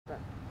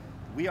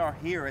We are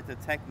here at the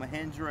Tech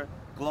Mahindra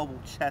Global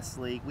Chess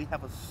League. We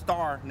have a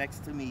star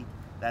next to me,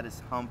 that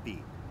is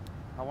Humpy.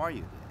 How are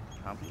you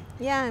today, Humpy?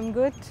 Yeah, I'm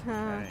good.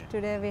 Okay.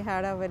 Today we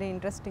had a very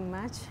interesting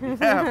match.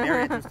 Yeah,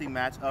 very interesting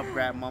match.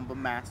 Upgrad Mamba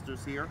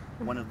Masters here,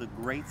 one of the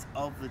greats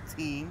of the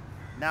team.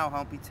 Now,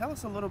 Humpy, tell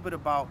us a little bit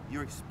about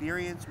your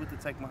experience with the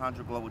Tech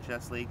Mahindra Global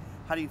Chess League.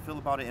 How do you feel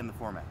about it in the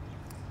format?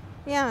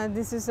 Yeah,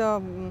 this is a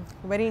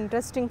very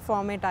interesting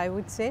format, I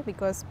would say,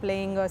 because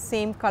playing a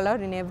same color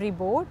in every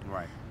board.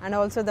 Right. And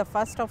also the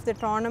first of the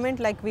tournament,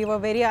 like we were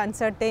very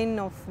uncertain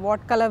of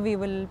what color we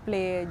will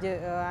play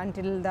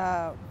until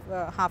the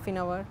half an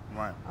hour.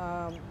 Right.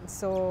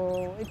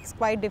 So it's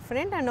quite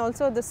different, and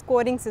also the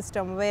scoring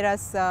system,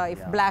 whereas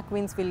if black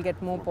wins, we'll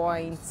get more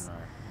points. Right.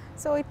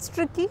 So it's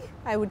tricky,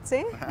 I would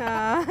say.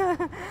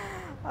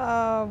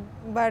 Yeah,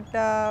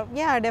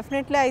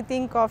 definitely I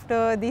think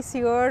after this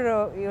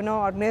year, you know,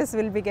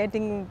 organizers will be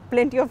getting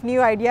plenty of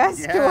new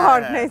ideas to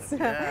organize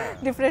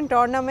different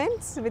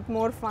tournaments with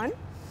more fun.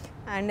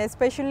 And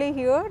especially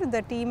here,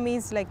 the team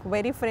is like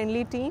very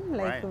friendly team.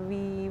 Like we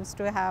used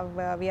to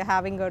have, we are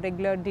having a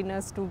regular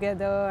dinners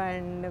together,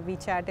 and we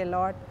chat a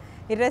lot.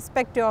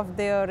 Irrespective of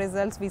their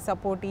results, we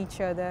support each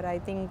other. I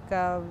think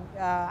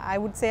I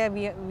would say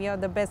we are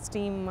the best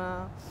team.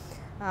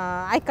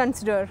 I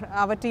consider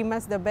our team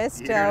as the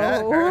best.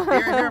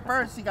 Here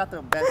first, she got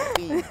the best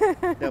team.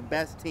 The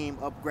best team,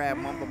 Upgrad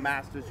Mamba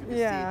Masters. You can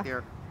see it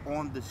there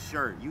on the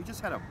shirt. You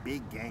just had a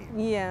big game.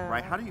 Yeah.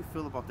 Right? How do you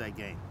feel about that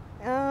game?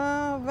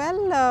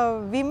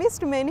 We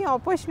missed many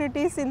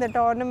opportunities in the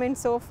tournament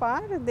so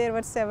far. There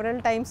were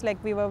several times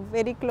like we were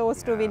very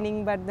close to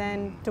winning, but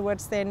then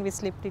towards the end we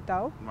slipped it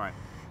out. Right.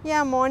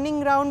 Yeah,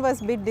 morning round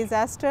was a bit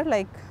disaster,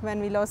 like when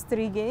we lost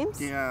 3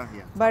 games. Yeah.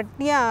 But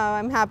yeah,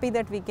 I'm happy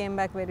that we came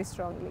back very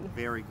strongly.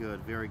 Very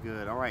good, very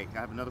good. All right,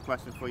 I have another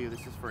question for you.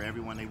 This is for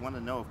everyone. They want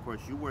to know, of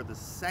course, you were the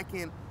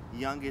second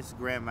youngest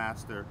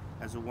grandmaster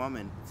as a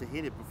woman to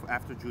hit it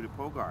after Judith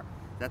Pogar.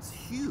 That's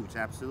huge,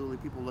 absolutely.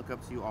 People look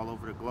up to you all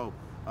over the globe.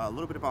 A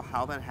little bit about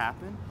how that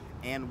happened,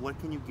 and what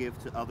can you give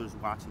to others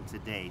watching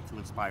today to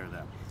inspire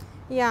them?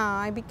 Yeah,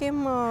 I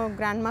became a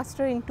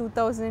grandmaster in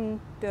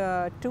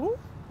 2002.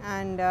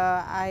 And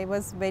I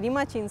was very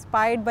much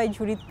inspired by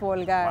Judith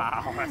Polgar.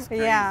 Wow, that's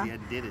crazy. Yeah. I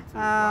did it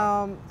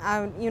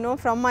too. You know,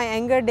 from my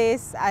younger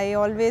days, I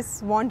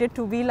always wanted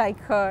to be like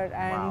her,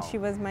 and she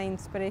was my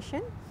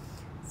inspiration.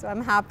 So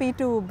I'm happy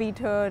to beat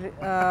her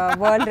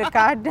world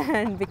record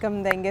and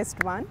become the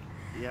youngest one.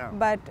 Yeah.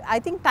 But I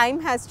think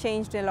time has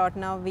changed a lot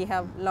now. We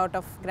have a lot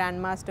of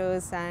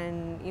grandmasters,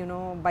 and you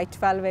know, by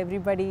 12,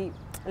 everybody,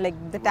 like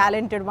the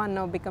talented one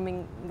now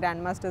becoming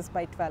grandmasters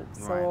by 12.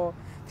 So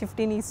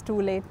 15 is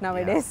too late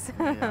nowadays.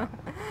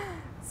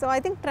 So I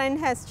think trend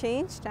has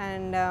changed,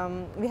 and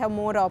we have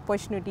more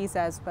opportunities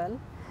as well.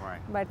 Right.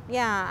 But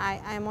yeah,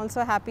 I am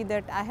also happy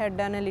that I had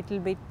done a little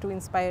bit to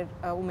inspire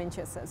women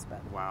chess as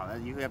well. Wow,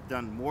 you have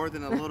done more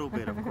than a little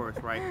bit, of course,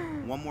 right?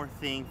 One more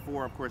thing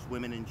for, of course,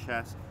 women in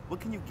chess.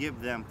 What can you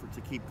give them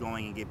to keep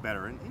going and get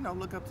better, and you know,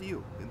 look up to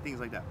you and things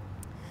like that?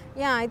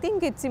 Yeah, I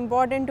think it's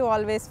important to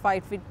always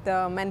fight with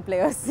men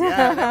players.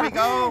 Yeah, there we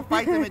go.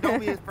 Fight them, and don't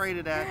be afraid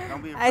of that.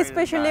 Don't be afraid.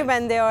 Especially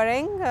when they are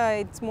young,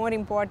 it's more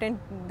important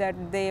that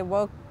they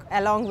work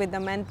along with the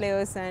men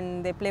players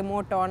and they play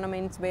more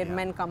tournaments where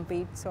men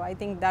compete. So I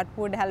think that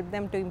would help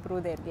them to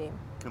improve their game.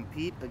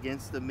 Compete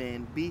against the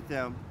men, beat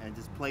them, and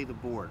just play the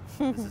board.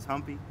 This is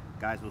Humpy.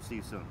 Guys, we'll see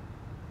you soon.